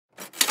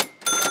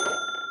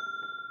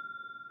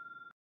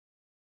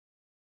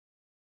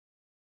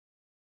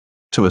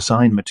To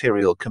assign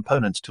material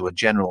components to a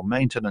general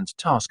maintenance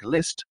task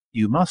list,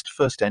 you must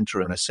first enter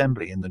an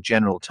assembly in the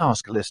general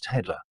task list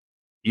header.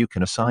 You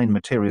can assign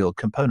material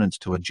components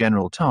to a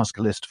general task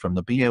list from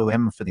the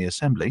BOM for the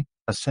assembly,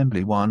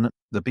 Assembly 1,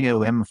 the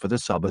BOM for the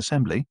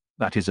sub-assembly,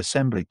 that is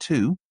Assembly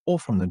 2, or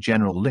from the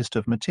general list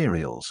of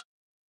materials.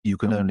 You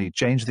can only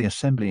change the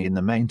assembly in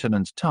the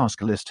maintenance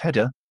task list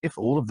header if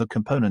all of the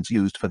components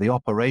used for the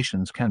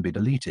operations can be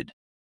deleted.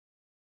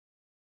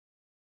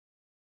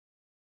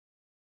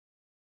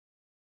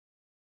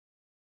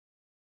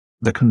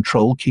 The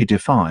control key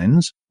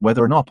defines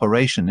whether an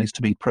operation is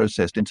to be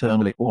processed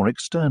internally or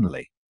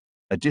externally.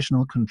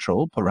 Additional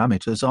control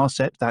parameters are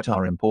set that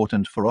are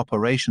important for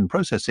operation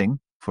processing,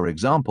 for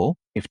example,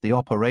 if the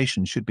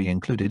operation should be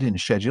included in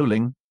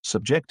scheduling,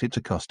 subjected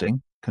to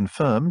costing,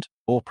 confirmed,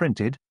 or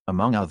printed,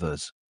 among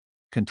others.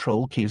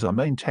 Control keys are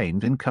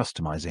maintained in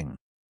customizing.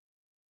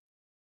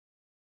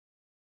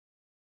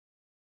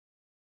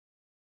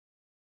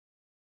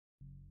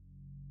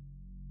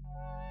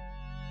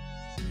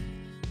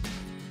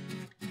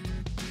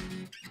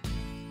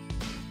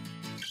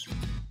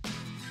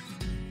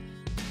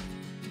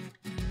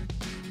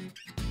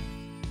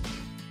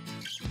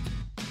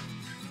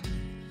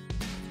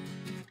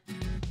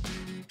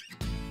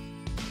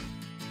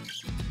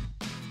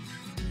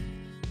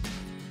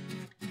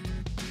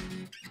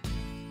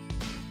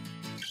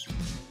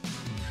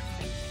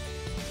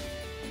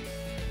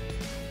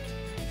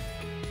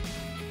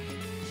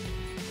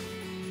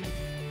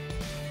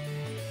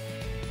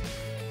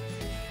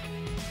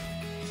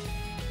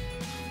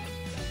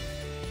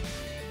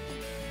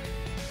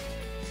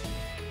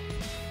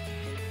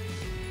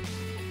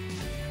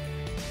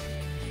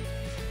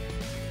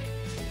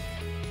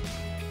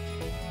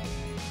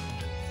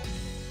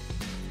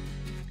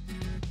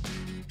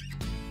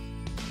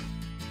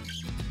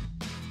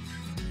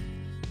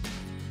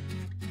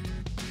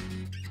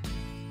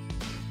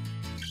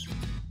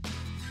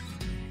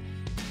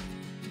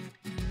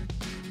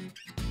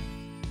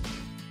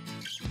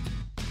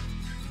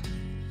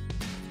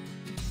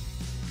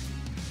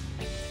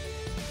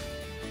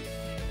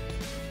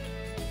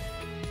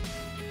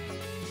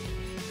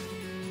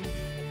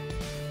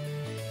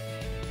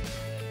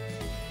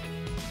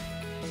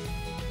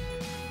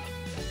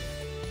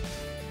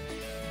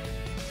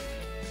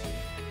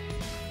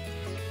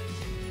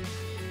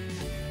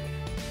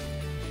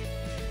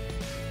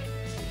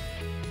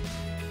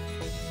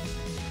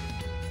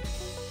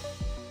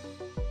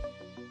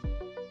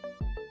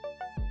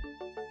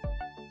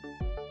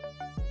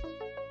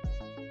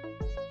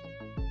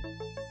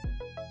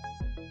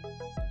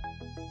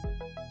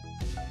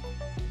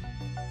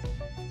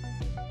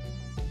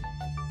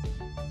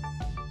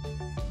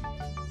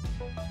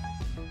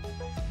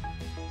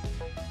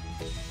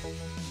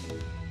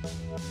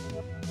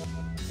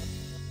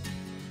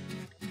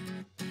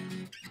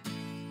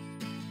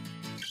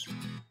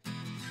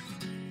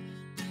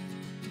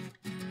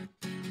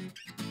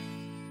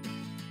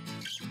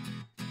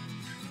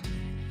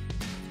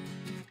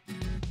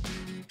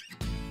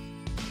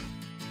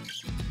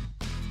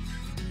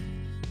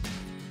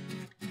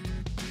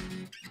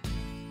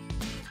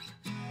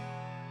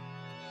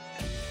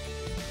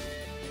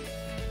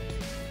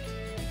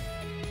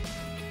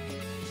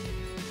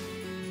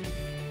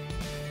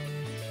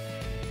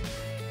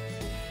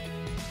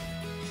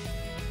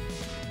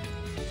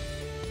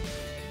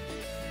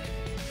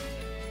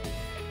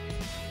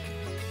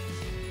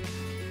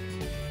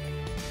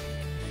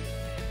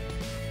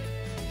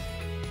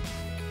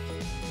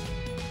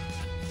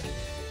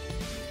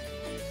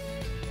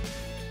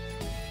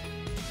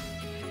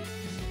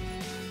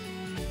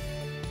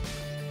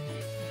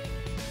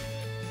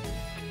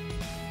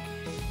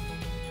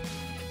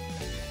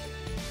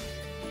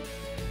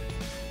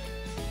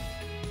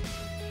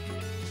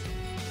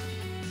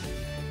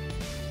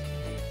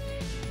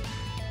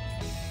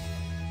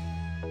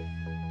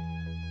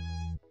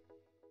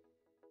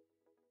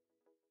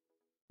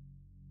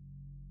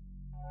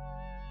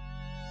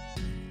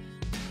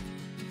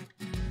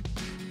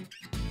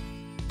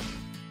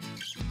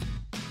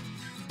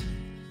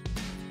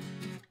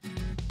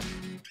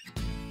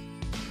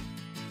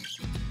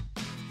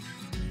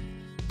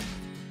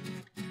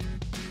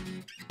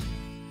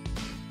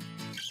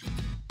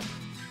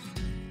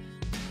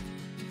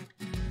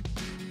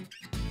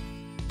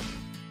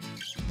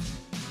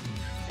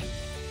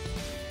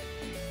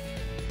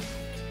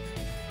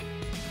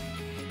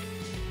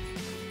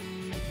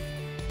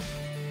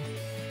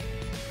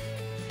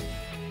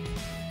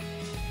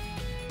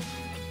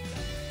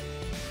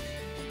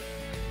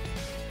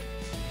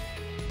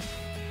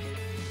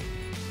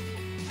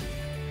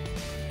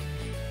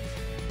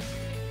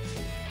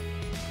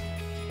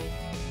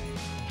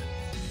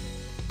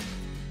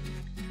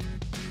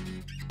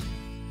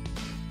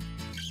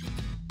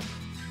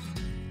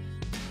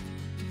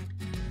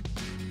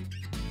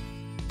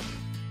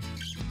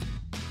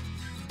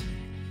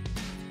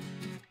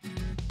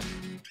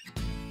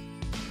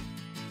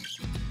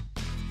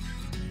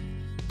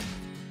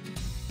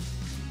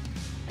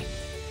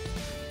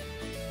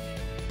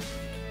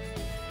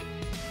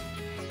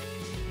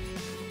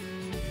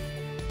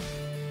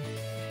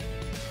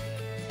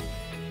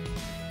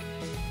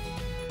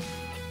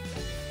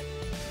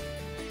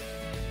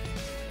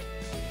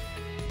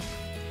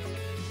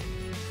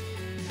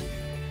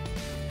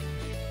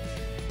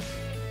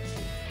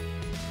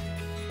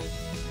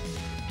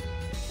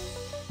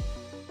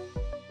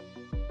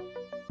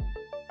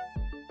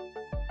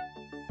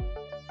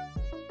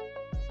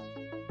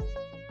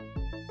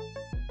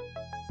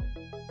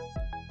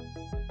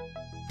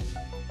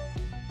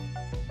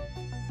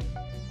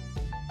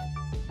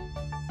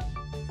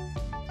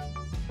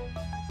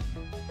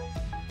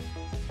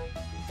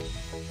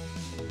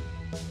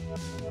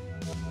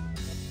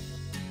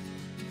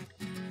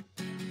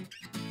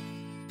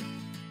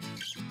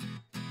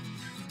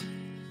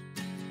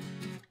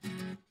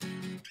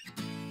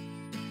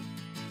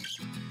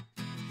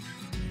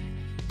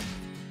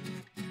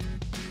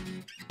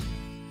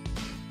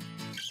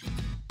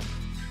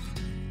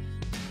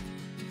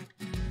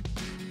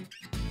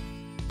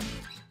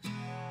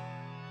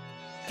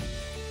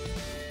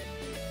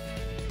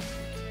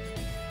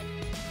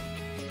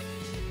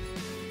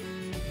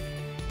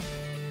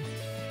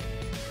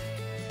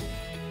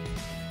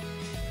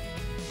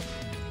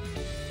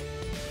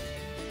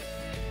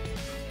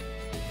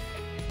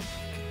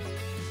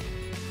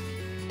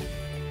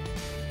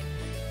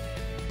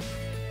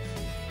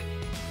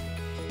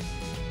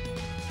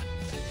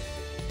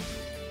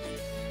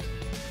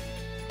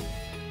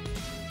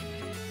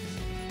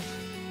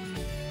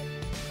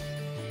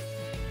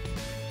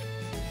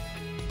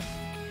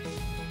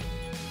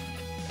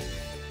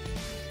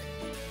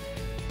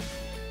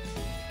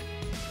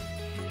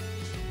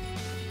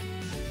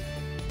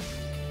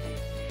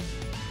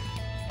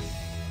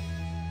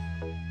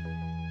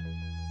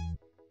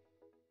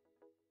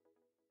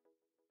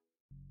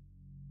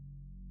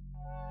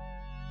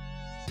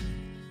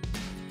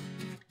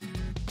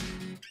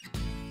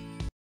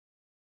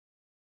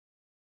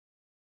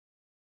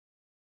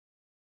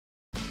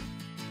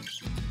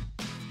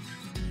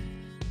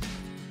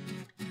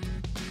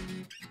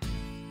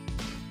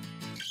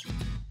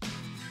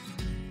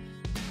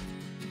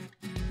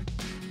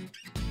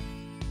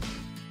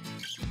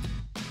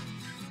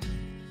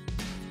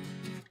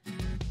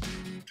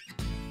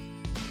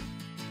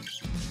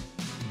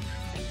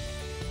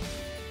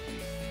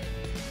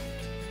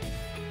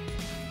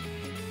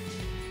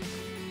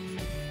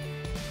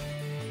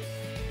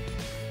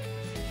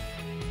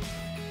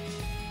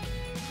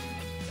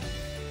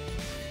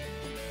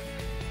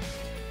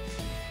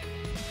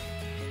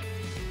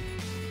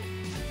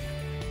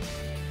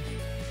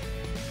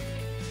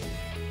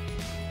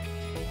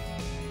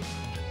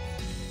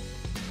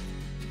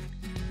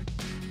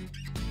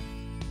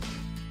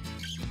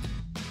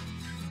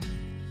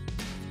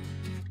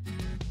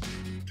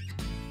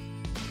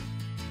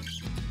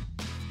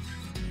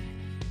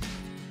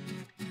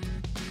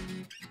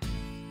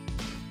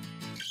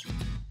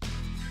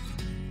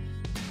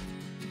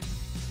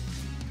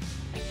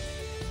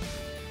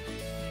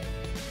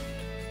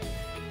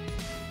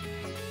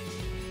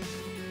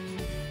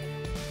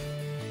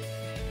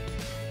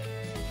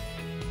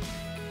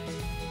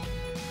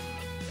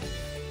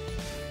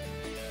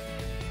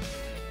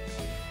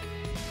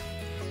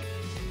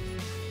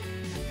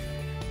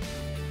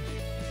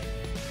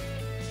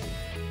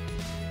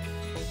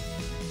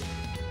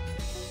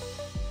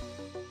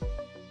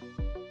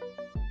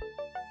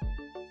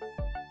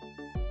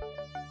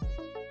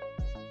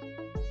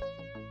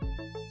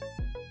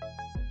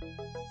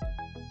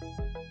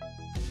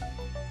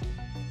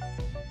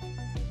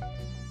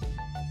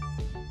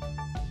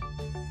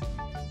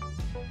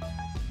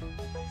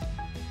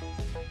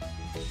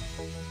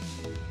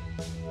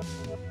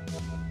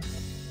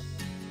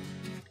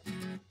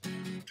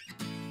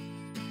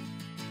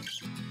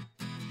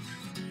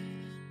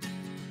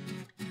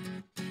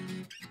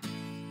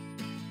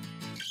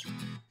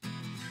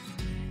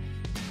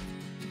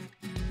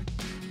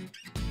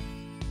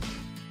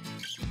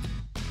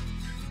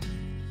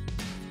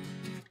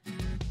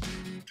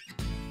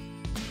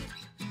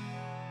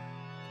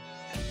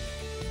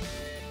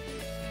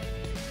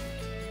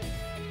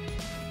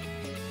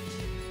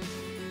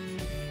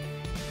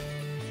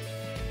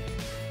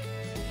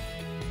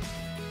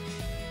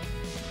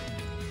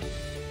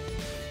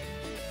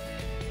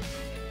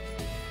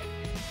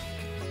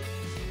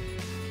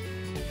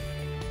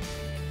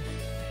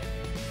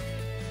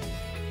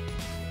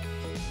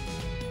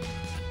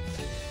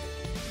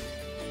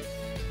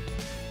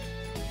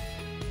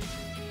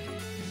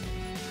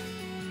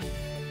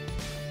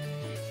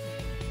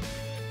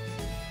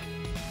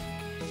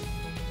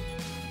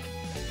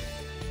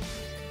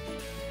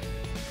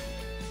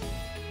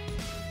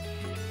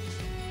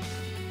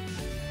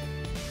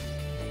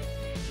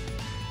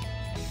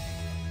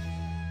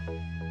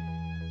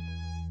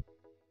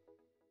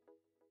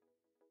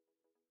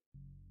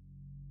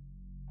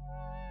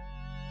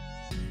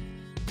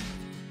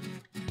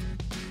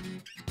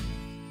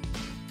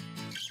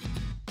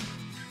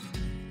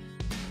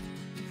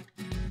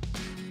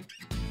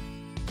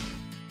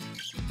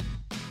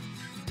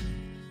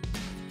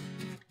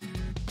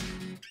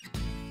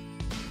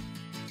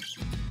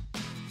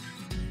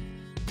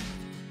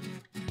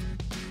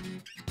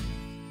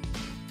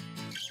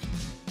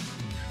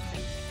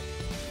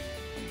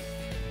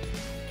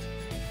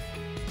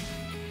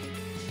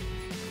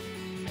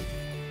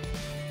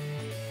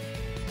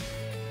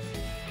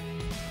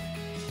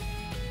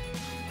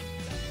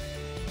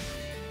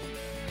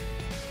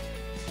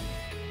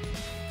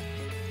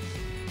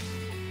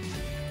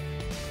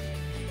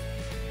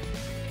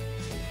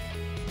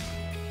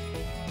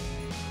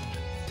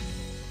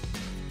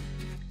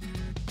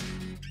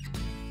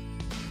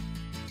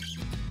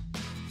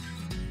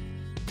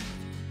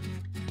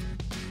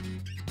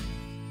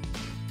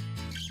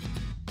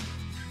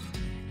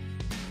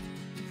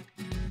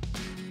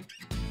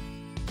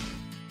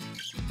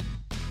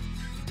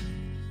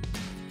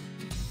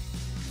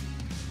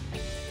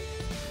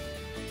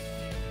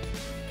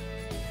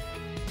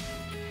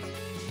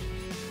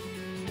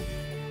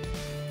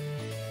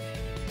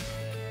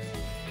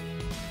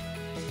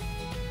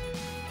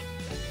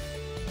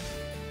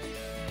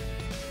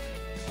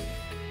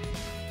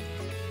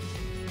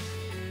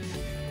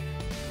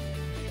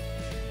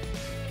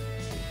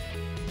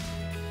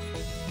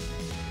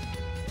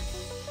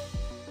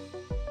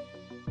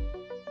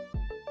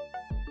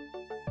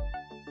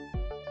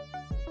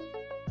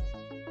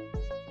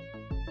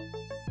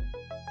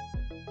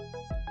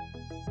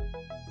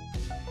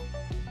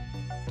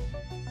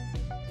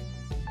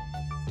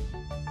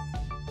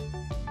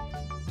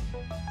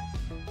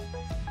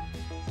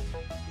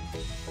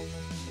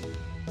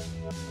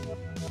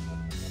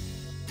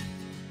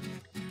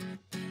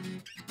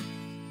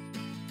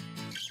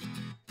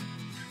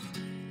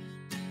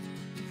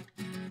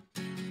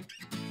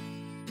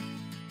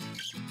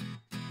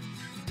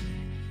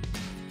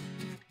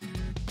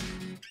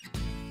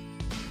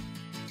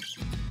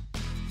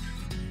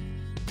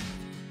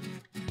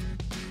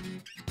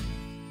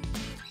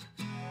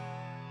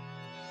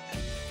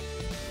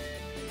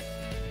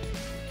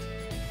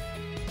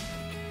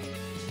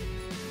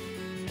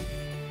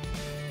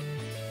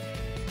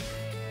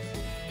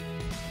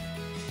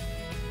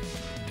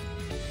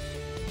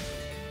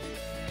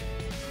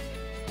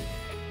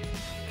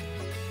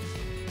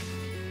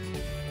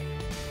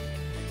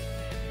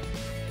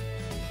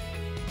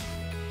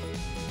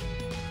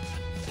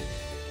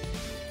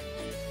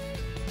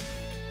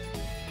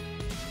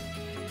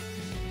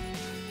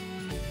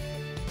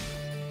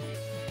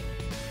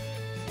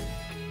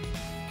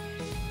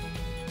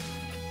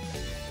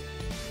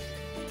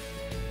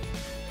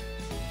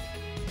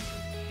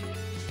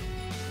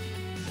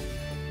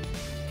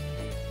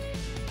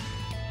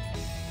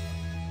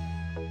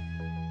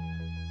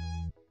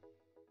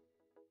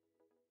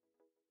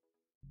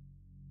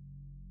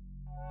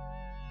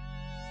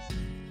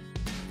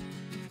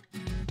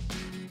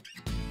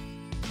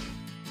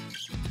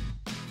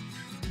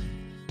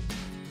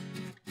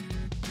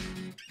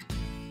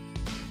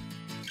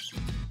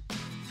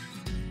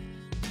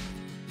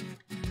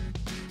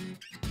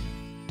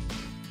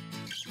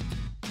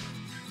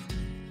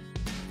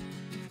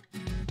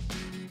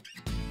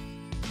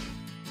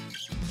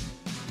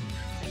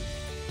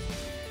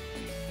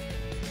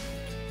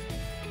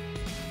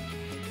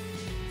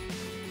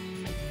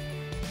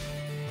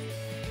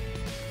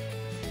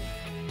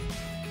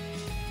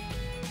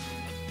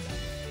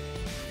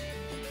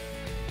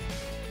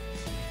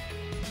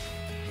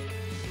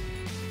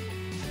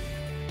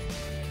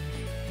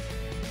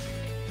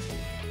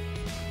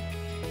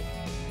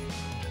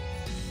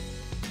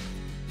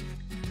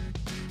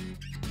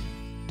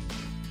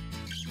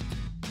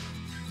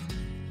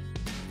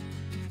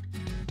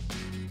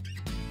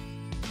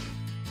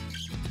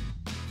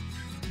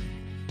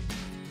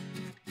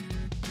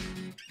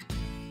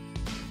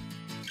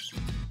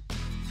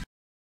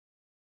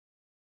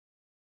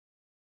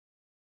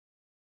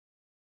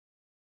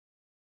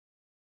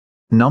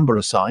 Number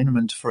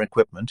assignment for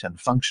equipment and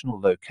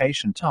functional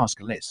location task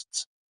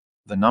lists.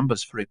 The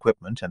numbers for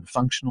equipment and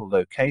functional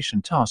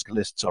location task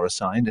lists are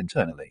assigned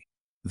internally.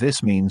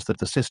 This means that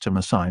the system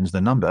assigns the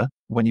number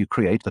when you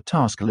create the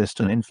task list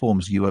and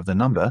informs you of the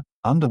number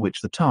under which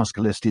the task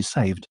list is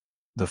saved.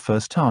 The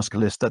first task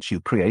list that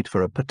you create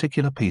for a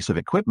particular piece of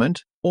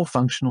equipment or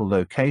functional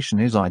location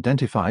is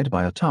identified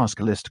by a task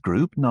list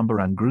group number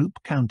and group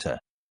counter.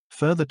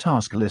 Further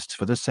task lists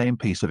for the same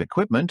piece of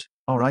equipment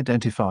are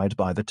identified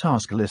by the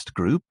task list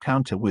group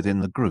counter within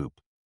the group.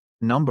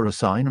 Number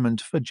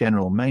assignment for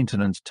general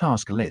maintenance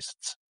task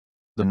lists.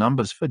 The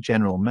numbers for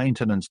general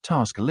maintenance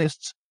task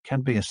lists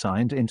can be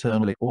assigned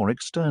internally or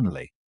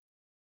externally.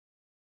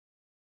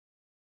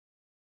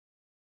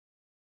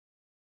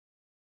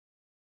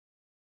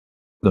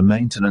 The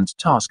maintenance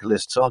task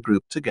lists are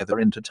grouped together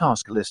into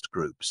task list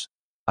groups.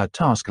 A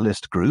task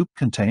list group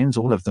contains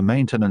all of the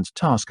maintenance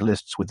task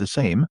lists with the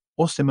same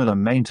or similar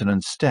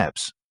maintenance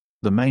steps.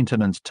 The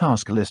maintenance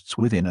task lists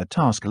within a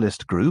task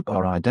list group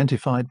are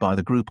identified by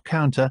the group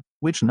counter,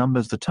 which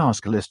numbers the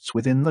task lists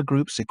within the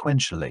group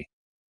sequentially.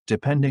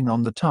 Depending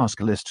on the task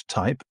list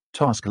type,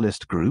 task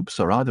list groups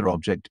are either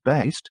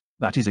object-based,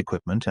 that is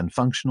equipment and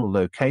functional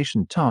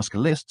location task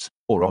lists,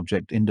 or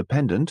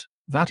object-independent,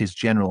 that is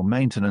general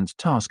maintenance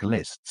task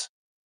lists.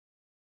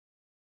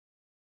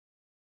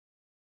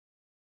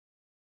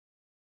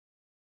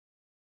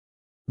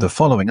 The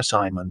following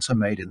assignments are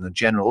made in the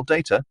general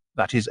data,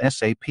 that is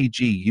SAP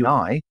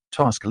GUI,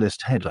 task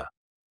list header.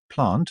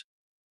 Plant,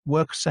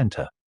 Work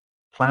Center,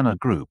 Planner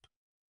Group,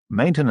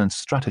 Maintenance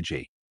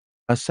Strategy,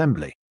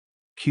 Assembly,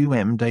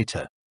 QM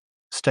Data,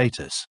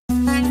 Status.